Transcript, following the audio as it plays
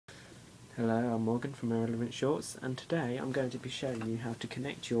Hello, I'm Morgan from Irrelevant Shorts, and today I'm going to be showing you how to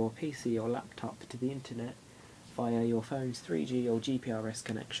connect your PC or laptop to the internet via your phone's 3G or GPRS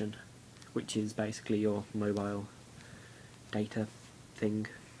connection, which is basically your mobile data thing,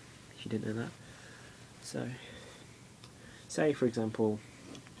 if you didn't know that. So, say for example,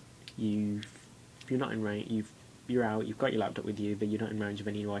 you're not in range, you're out, you've got your laptop with you, but you're not in range of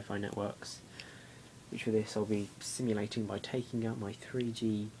any Wi-Fi networks. Which for this I'll be simulating by taking out my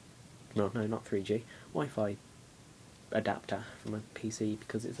 3G. No, not 3G, Wi-Fi adapter from a PC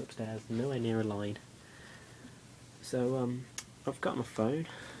because it's upstairs, nowhere near a line. So I've got my phone,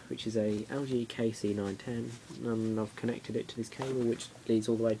 which is a LG KC910, and I've connected it to this cable which leads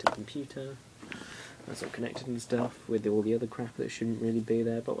all the way to the computer. That's all connected and stuff with all the other crap that shouldn't really be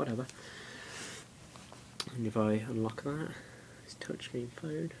there, but whatever. And if I unlock that, it's touchscreen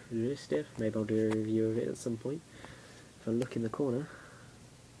phone, resistive, maybe I'll do a review of it at some point. If I look in the corner,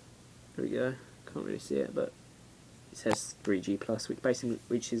 there we go, can't really see it, but it says 3G plus,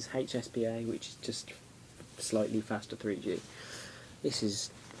 which is HSPA, which is just slightly faster 3G. This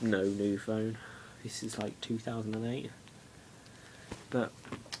is no new phone, this is like 2008, but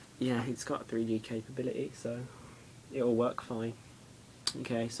yeah, it's got 3G capability, so it'll work fine.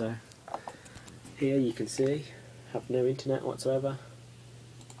 Okay, so here you can see, have no internet whatsoever,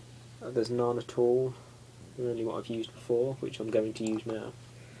 there's none at all, only what I've used before, which I'm going to use now.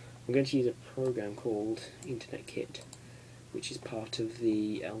 I'm going to use a program called Internet Kit, which is part of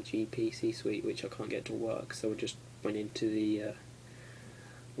the LG PC suite, which I can't get to work, so I just went into the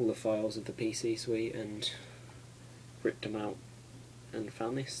all the files of the PC suite and ripped them out and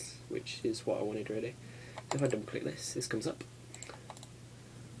found this, which is what I wanted really. If I double click this, this comes up,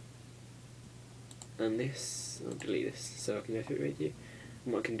 and this, I'll delete this so I can go through it with you.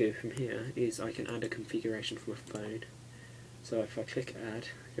 And what I can do from here is I can add a configuration from a phone. So if I click add,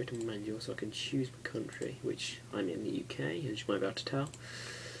 go to manual, so I can choose my country, which I'm in the UK, as you might be able to tell.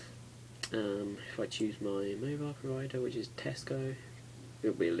 If I choose my mobile provider, which is Tesco,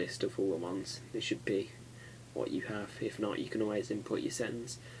 it'll be a list of all the ones. This should be what you have. If not, you can always input your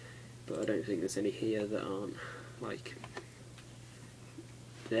settings, but I don't think there's any here that aren't like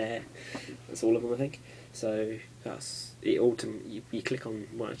there. That's all of them, I think. So that's it. You click on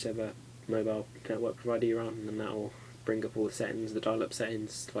whichever mobile network provider you're on, and that'll bring up all the settings, the dial-up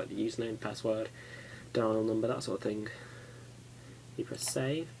settings, like the username, password, dial number, that sort of thing. You press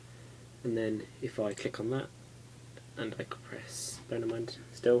save, and then if I click on that, and I press, bear in mind,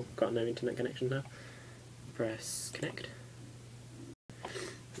 still got no internet connection now, press connect,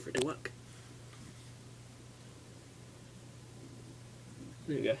 for it to work.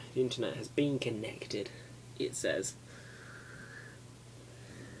 There we go, the internet has been connected, it says.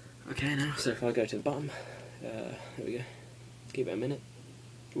 Okay now, so if I go to the bottom, there we go, give it a minute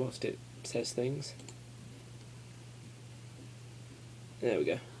whilst it says things. There we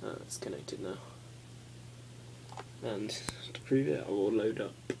go, it's connected now. And to prove it, I will load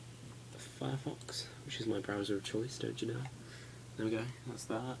up Firefox, which is my browser of choice, don't you know? There we go, that's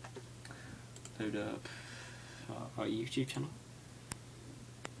that. Load up our YouTube channel.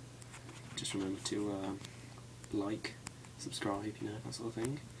 Just remember to like, subscribe, you know, that sort of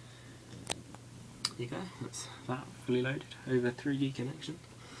thing. There you go, that's that fully loaded over 3G connection.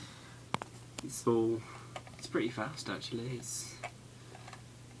 It's pretty fast actually. It's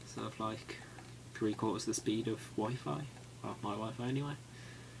sort of like 3/4 the speed of Wi-Fi, well, my Wi-Fi anyway.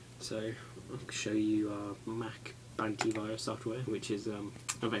 So I'll show you our Mac antivirus software, which is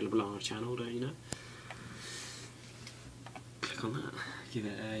available on our channel, don't you know? Click on that, give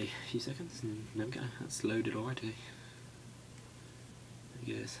it a few seconds, and there we go, that's loaded already.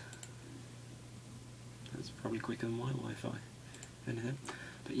 There it goes. That's probably quicker than my Wi-Fi, if anything.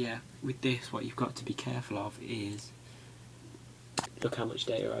 But yeah, with this, what you've got to be careful of is, look how much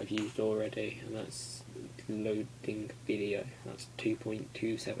data I've used already, and that's loading video. That's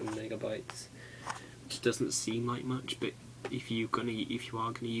 2.27 megabytes, which doesn't seem like much, but if you are gonna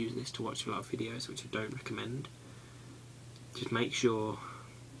use this to watch a lot of videos, which I don't recommend, just make sure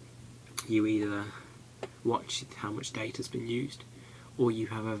you either watch how much data's been used, or you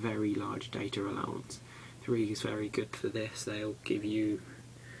have a very large data allowance. 3 is very good for this. They'll give you,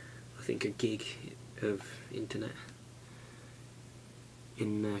 I think, a gig of internet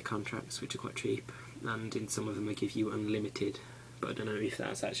in their contracts, which are quite cheap, and in some of them they give you unlimited, but I don't know if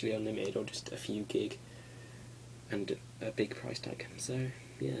that's actually unlimited or just a few gig and a big price tag. So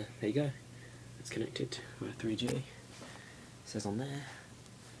yeah, there you go, it's connected with 3G. It says on there,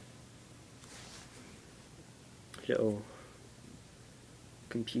 little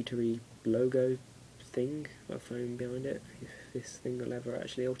computery logo thing, got a phone behind it, if if this thing will ever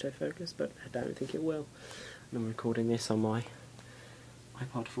actually autofocus, but I don't think it will. And I'm recording this on my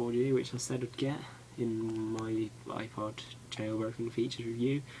iPod 4G, which I said I'd get in my iPod jailbroken features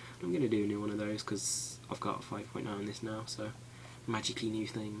review. I'm going to do a new one of those because I've got 5.9 on this now, so magically new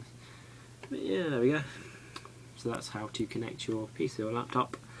things. But yeah, there we go. So that's how to connect your PC or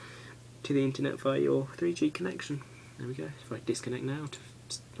laptop to the internet via your 3G connection. There we go. If I disconnect now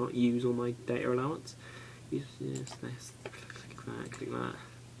to not use all my data allowance, use this, click that, click that,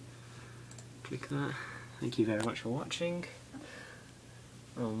 click that. Thank you very much for watching.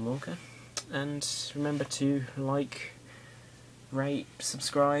 I'm Morgan, and remember to like, rate,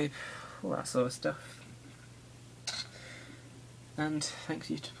 subscribe, all that sort of stuff. And thanks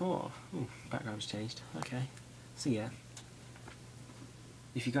for your support. Oh, background's changed. Okay, see ya.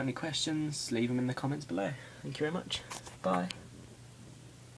 If you've got any questions, leave them in the comments below. Thank you very much. Bye.